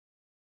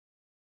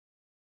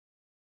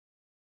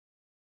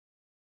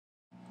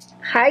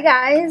Hi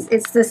guys,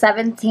 it's the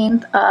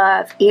 17th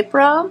of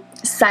April,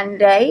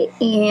 Sunday,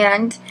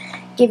 and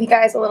give you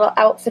guys a little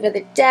outfit of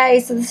the day.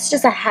 So this is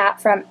just a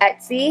hat from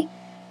Etsy,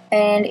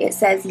 and it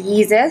says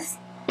Yeezus,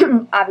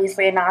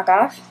 obviously a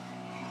knockoff.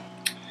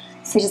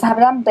 So you just have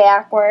it on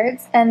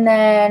backwards, and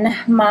then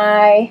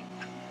my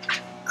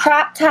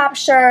crop top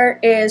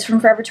shirt is from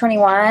Forever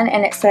 21,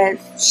 and it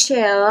says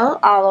chill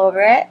all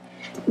over it.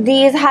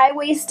 These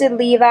high-waisted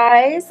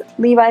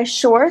Levi's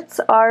shorts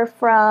are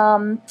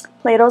from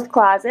Plato's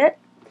Closet,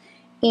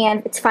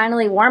 and it's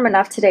finally warm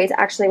enough today to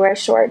actually wear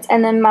shorts.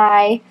 And then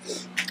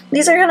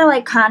these are kind of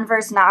like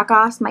Converse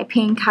knockoffs, my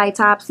pink high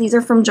tops. These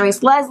are from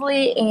Joyce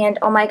Leslie, and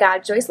oh my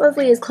god, Joyce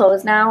Leslie is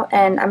closed now,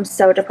 and I'm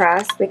so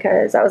depressed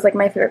because that was like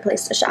my favorite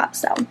place to shop.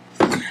 So,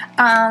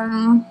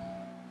 got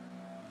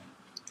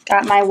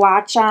my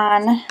watch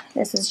on.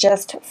 This is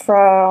just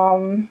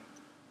from,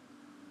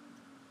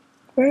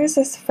 where is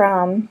this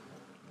from?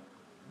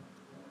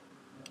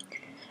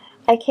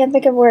 I can't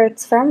think of where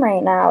it's from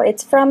right now.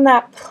 It's from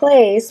that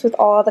place with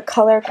all the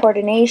color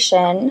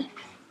coordination.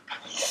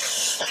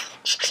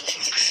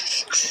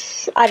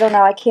 I don't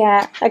know, I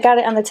got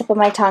it on the tip of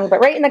my tongue, but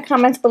write in the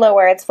comments below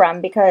where it's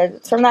from, because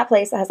it's from that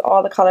place that has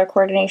all the color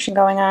coordination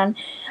going on.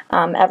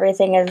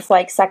 Everything is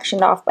like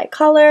sectioned off by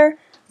color,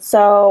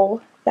 so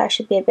that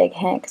should be a big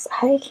hint, because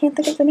I can't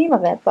think of the name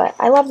of it, but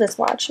I love this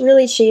watch.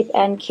 Really cheap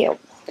and cute.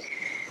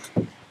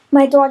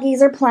 My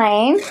doggies are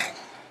playing.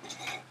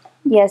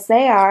 Yes,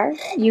 they are.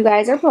 You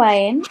guys are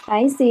playing.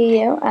 I see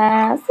you.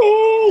 I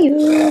see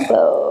you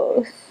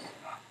both.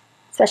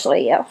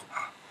 Especially you.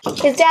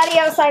 Is Daddy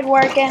outside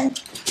working?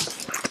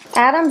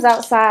 Adam's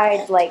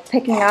outside, like,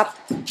 picking up,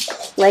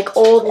 like,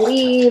 old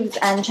leaves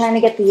and trying to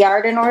get the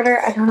yard in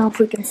order. I don't know if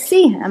we can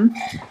see him.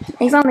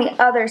 He's on the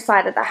other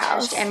side of the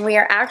house. And we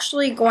are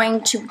actually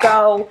going to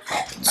go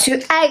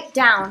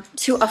down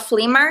to a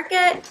flea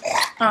market.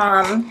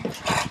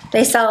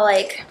 They sell,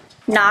 like,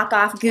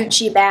 knockoff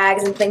Gucci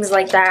bags and things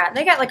like that.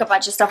 They got like a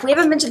bunch of stuff. We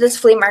haven't been to this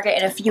flea market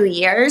in a few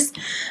years,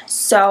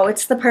 so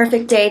it's the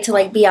perfect day to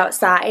like be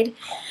outside.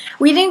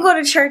 We didn't go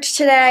to church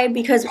today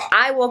because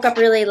I woke up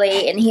really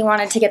late and he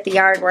wanted to get the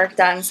yard work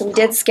done, so we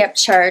did skip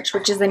church,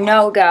 which is a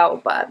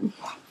no-go, but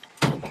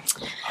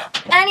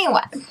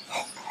anyway.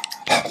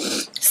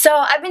 So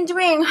I've been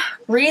doing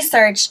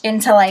research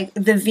into like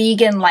the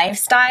vegan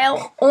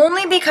lifestyle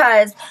only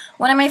because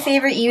one of my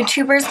favorite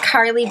YouTubers,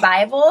 Carly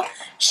Bible,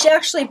 she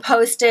actually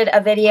posted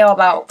a video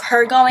about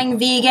her going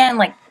vegan,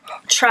 like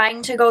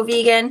trying to go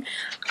vegan,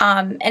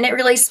 and it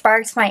really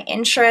sparked my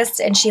interest.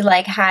 And she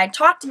like had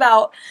talked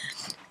about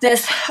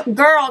this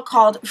girl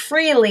called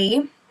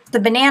Flea, the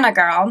banana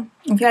girl.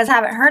 If you guys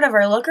haven't heard of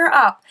her, look her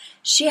up.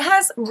 She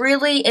has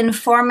really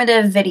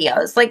informative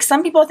videos. Like,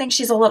 some people think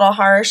she's a little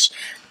harsh.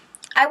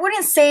 I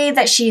wouldn't say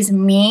that she's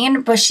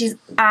mean, but she's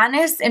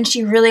honest and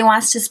she really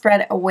wants to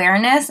spread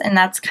awareness, and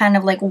that's kind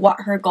of like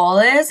what her goal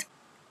is.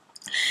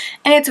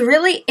 And it's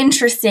really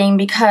interesting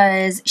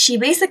because she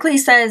basically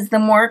says the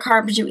more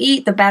carbs you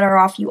eat, the better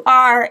off you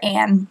are.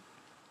 And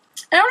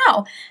I don't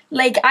know,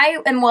 like, I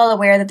am well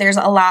aware that there's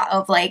a lot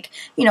of, like,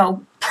 you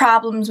know,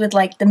 problems with,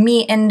 like, the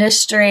meat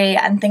industry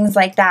and things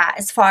like that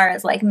as far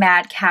as, like,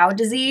 mad cow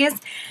disease,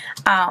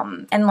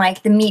 and,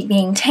 like, the meat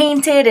being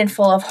tainted and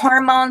full of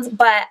hormones,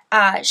 but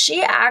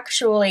she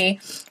actually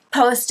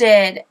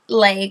posted,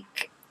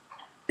 like,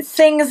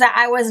 things that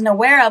I wasn't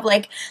aware of,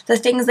 like the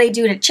things they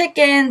do to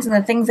chickens and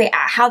the things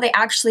how they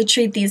actually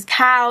treat these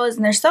cows,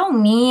 and they're so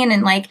mean,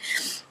 and like,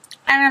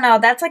 I don't know,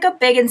 that's like a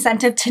big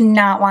incentive to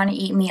not want to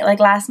eat meat. Like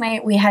last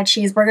night we had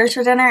cheeseburgers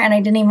for dinner and I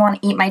didn't even want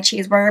to eat my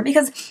cheeseburger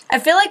because I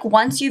feel like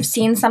once you've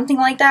seen something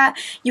like that,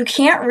 you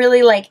can't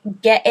really like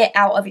get it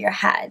out of your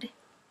head.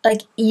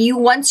 Like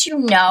once you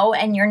know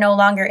and you're no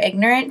longer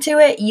ignorant to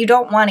it, you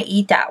don't want to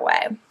eat that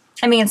way.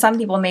 I mean, some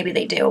people maybe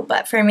they do,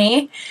 but for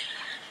me,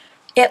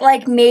 it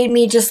like made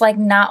me just like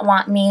not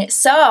want meat.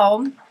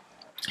 So,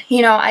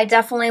 you know, I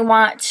definitely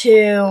want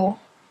to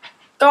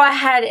go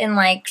ahead and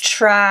like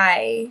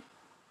try,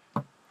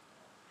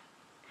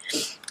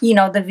 you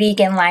know, the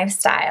vegan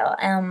lifestyle.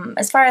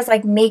 As far as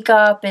like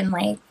makeup and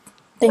like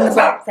things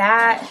like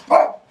that,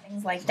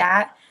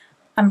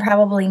 I'm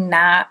probably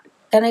not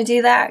gonna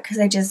do that because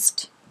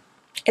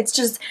it's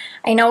just,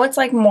 I know it's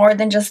like more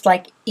than just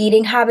like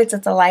eating habits,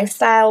 it's a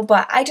lifestyle,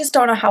 but I just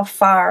don't know how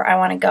far I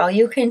want to go.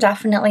 You can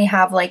definitely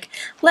have like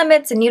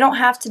limits, and you don't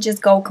have to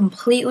just go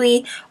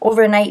completely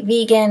overnight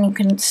vegan. You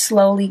can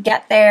slowly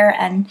get there,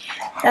 and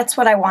that's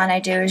what I want to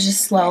do, is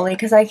just slowly,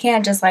 because I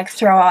can't just like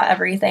throw out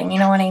everything, you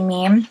know what I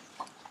mean?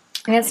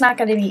 And it's not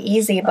going to be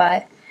easy,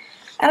 but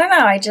I don't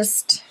know, I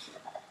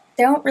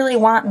don't really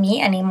want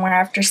meat anymore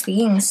after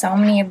seeing so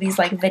many of these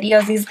like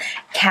videos. These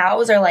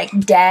cows are like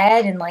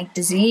dead and like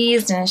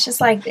diseased, and it's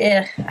just like,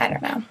 ugh, I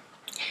don't know.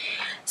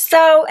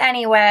 So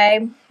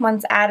anyway,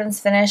 once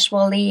Adam's finished,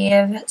 we'll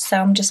leave, so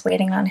I'm just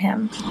waiting on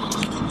him.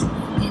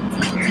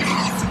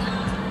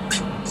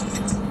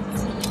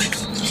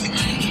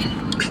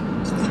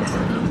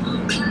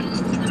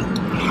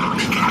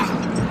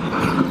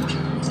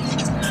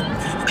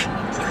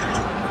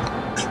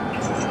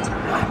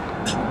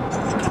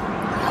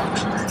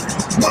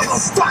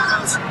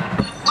 Styles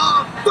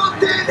are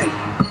fucking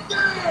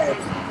dead.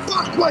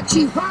 Fuck what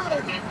you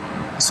heard.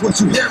 It's what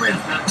you hearing.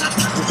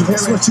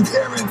 It's what you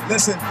hearing.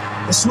 Listen.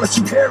 It's what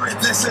you hearing.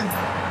 Listen.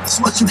 It's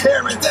what you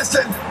hearing.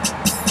 Listen.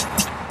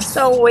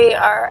 So we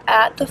are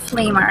at the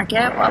flea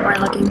market while we're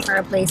looking for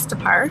a place to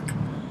park.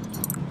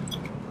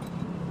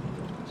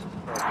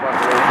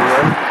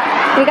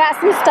 We got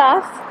some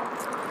stuff.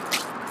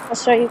 I'll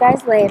show you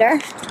guys later.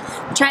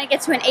 I'm trying to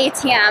get to an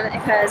ATM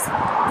because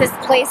this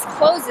place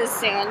closes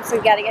soon, so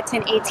we got to get to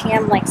an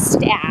ATM like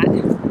stat.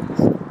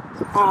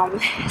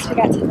 So we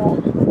got to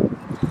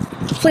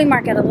the flea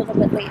market a little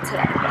bit late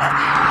today.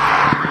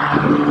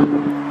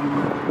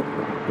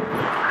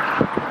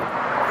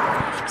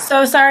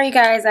 So sorry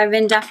guys, I've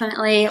been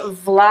definitely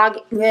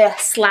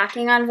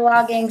slacking on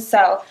vlogging,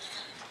 so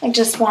I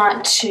just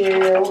want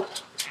to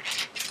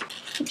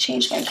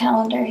change my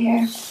calendar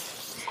here.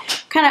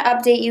 Kind of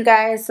update you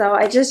guys. So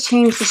I just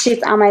changed the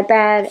sheets on my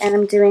bed and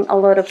I'm doing a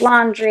load of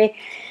laundry.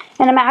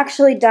 And I'm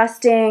actually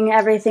dusting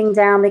everything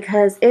down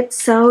because it's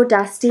so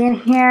dusty in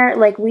here.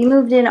 Like, we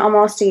moved in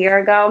almost a year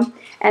ago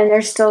and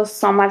there's still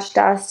so much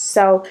dust.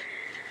 So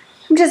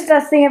I'm just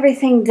dusting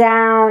everything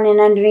down, and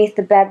underneath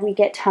the bed we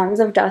get tons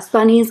of dust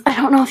bunnies. I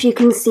don't know if you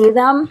can see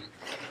them.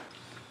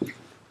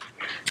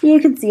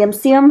 You can see them.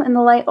 See them in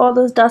the light? All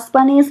those dust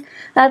bunnies?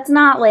 That's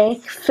not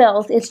like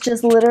filth. It's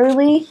just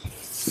literally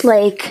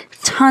like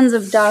tons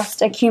of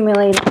dust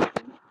accumulated.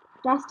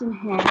 Dust in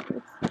here.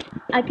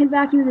 I can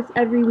vacuum this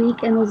every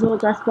week and those little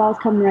dust balls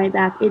come right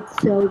back. It's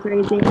so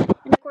crazy.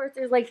 And of course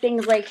there's like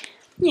things like,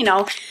 you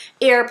know,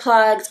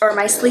 earplugs or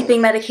my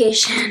sleeping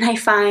medication I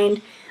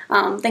find.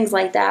 Things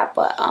like that.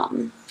 But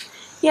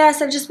yes,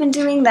 I've just been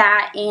doing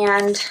that,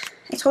 and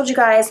I told you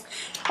guys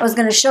I was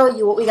going to show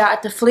you what we got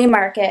at the flea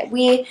market.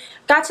 We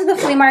got to the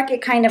flea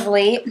market kind of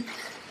late,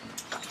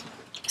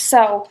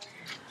 so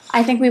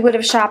I think we would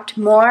have shopped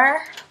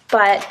more,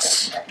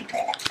 but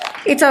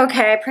it's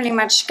okay. I pretty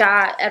much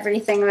got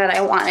everything that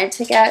I wanted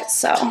to get.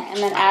 So, and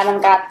then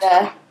Adam got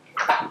the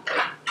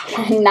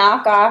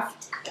knockoff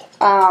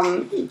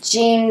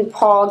Jean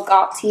Paul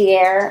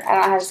Gaultier. I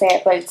don't know how to say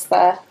it, but it's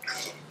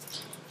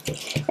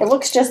it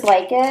looks just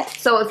like it.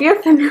 So if you're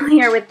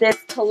familiar with this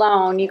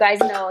cologne, you guys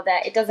know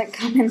that it doesn't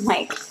come in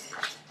like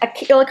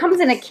it comes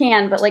in a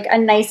can, but like a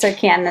nicer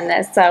can than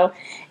this. So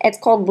it's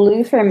called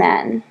Blue for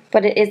Men,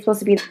 but it is supposed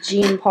to be the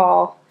Jean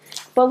Paul.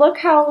 But look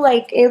how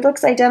like it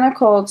looks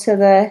identical to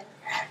like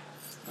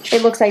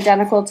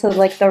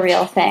the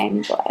real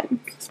thing, but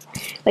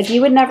like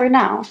you would never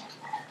know.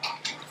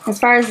 As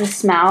far as the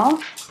smell,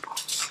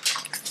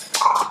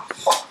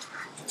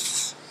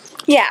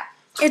 yeah,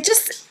 it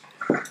just,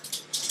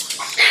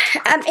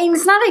 I mean,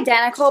 it's not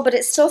identical, but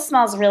it still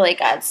smells really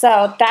good.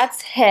 So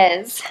that's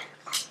his.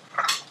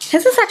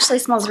 His actually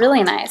smells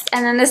really nice.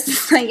 And then this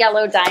is the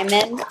Yellow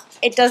Diamond.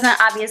 It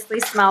doesn't obviously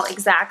smell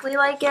exactly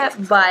like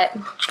it, but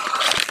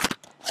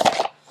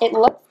it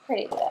looks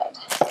pretty good.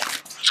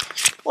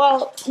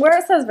 Well, where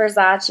it says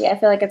Versace, I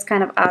feel like it's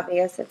kind of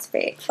obvious it's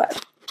fake,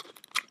 but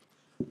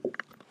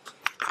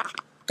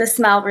it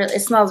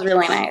smells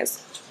really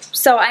nice.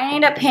 So I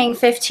ended up paying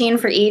 $15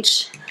 for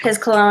each, his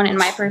cologne and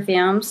my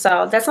perfume,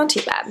 so that's not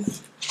too bad.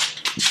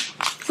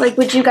 Like,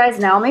 would you guys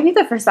know? Maybe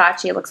the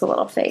Versace looks a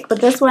little fake,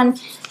 but this one,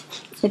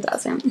 it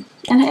doesn't.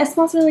 And it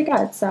smells really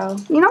good, so.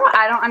 You know what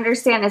I don't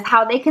understand is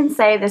how they can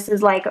say this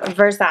is like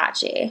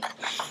Versace,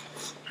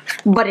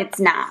 but it's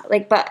not.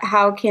 Like, but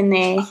how can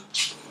they?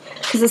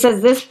 Because it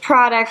says this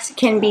product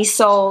can be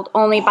sold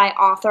only by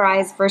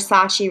authorized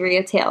Versace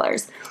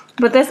retailers.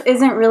 But this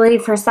isn't really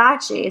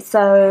Versace,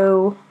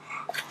 so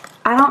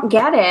I don't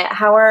get it.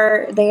 How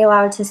are they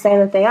allowed to say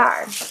that they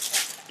are?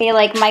 A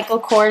like Michael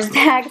Kors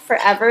bag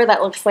forever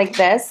that looks like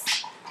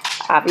this.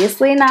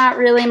 Obviously not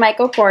really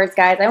Michael Kors,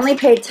 guys. I only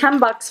paid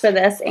 $10 for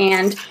this,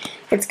 and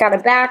it's got a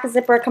back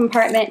zipper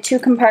compartment, 2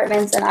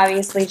 compartments, and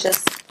obviously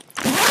just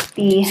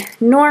the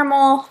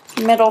normal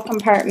middle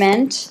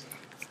compartment.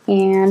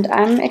 And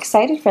I'm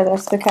excited for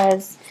this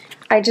because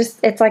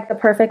it's like the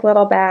perfect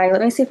little bag.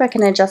 Let me see if I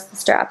can adjust the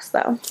straps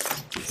though.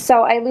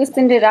 So I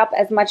loosened it up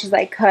as much as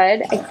I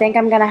could. I think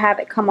I'm going to have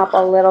it come up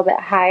a little bit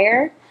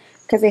higher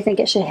because I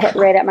think it should hit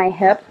right at my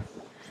hip.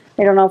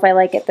 I don't know if I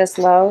like it this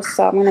low,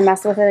 so I'm going to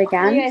mess with it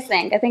again. What do you guys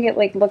think? I think it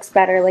like looks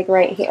better like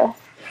right here.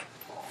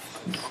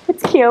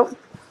 It's cute.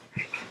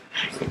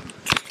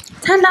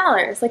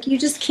 $10. Like, you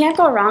just can't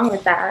go wrong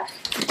with that.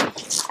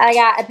 I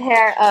got a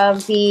pair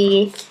of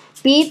the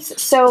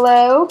Beats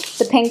Solo,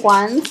 the pink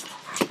ones,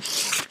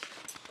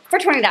 for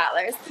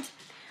 $20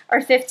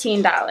 or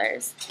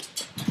 $15.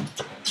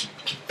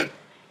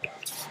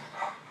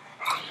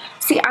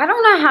 See, I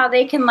don't know how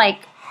they can like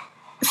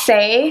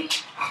say,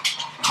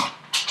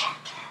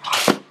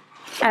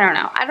 I don't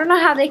know. I don't know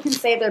how they can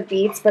say they're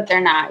Beats, but they're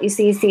not. You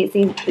see,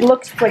 it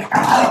looks like,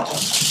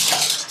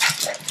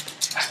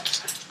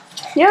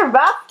 you're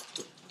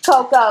rough,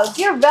 Cocos,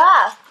 you're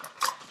rough.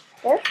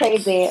 They're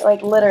crazy,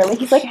 like literally.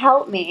 He's like,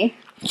 help me.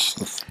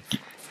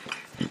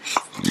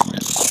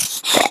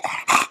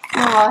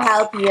 I'll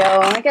help you.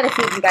 I gotta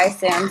feed you guys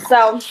soon.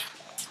 So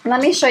let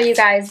me show you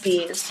guys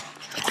these.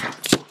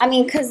 I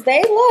mean, because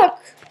they look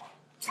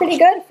pretty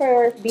good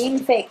for being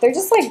fake. They're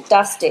just like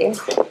dusty.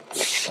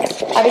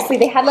 Obviously,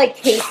 they had like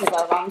cases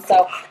of them.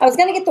 So I was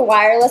going to get the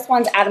wireless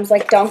ones. Adam's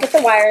like, don't get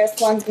the wireless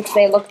ones because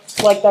they look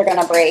like they're going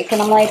to break.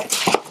 And I'm like,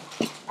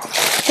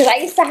 because I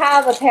used to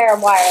have a pair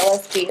of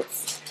wireless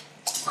Beats.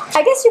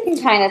 I guess you can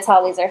kind of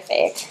tell these are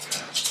fake.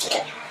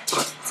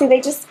 See,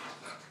 they just...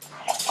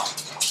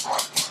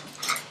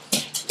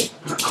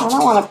 I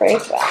don't want to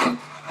break them.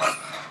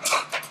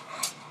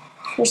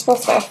 You're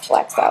supposed to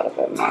flex out of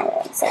it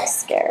more. It's so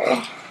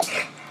scary.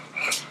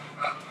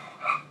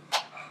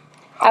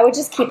 I would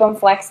just keep them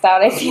flexed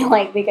out, I feel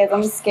like, because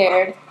I'm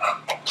scared.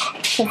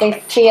 Because they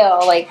feel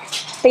like...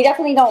 They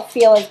definitely don't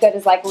feel as good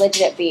as, like,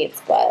 legit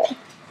Beats, but...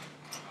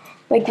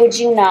 Like, would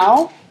you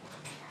know?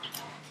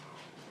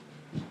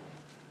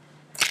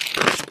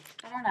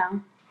 I don't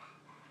know.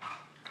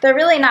 They're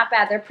really not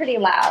bad. They're pretty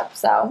loud,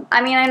 so...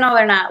 I mean, I know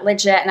they're not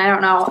legit, and I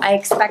don't know. I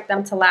expect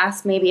them to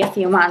last maybe a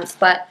few months,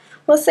 but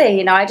we'll see.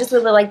 You know, I just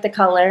really like the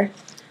color.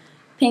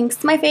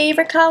 Pink's my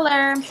favorite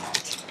color.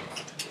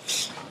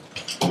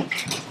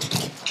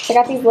 I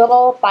got these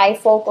little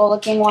bifocal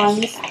looking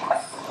ones.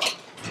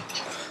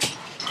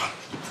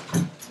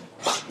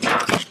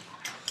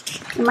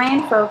 Am I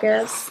in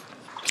focus?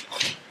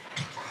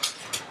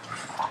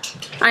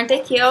 Aren't they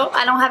cute?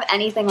 I don't have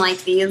anything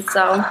like these,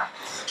 so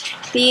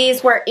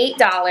these were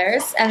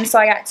 $8, and so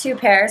I got 2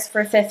 pairs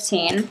for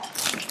 $15.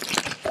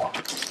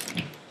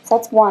 So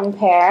that's 1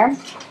 pair.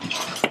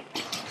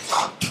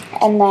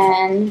 And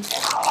then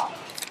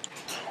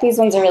these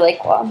ones are really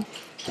cool.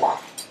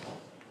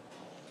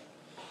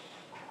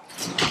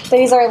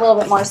 These are a little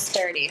bit more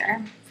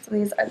sturdier. So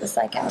these are the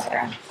second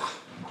pair.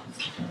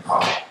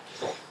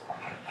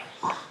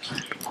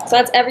 So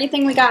that's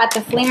everything we got at the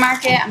flea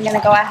market. I'm going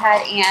to go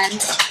ahead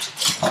and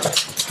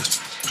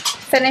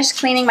finish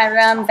cleaning my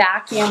room,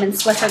 vacuum, and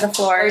Swiffer the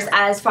floors.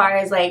 As far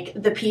as like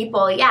the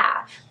people,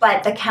 yeah.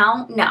 But the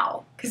count,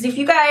 no. Because if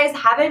you guys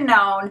haven't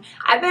known,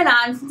 I've been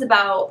on since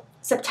about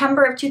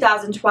September of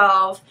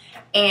 2012.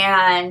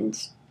 And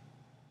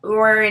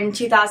we're in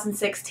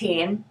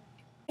 2016.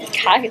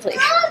 Kylie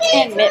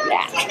and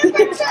Mitmac.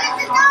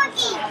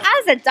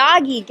 How's a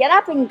doggy? Get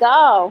up and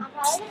go.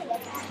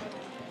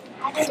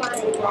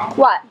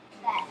 What?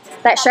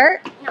 That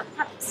shirt? No,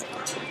 puppies.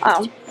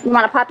 Oh, you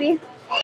want a puppy?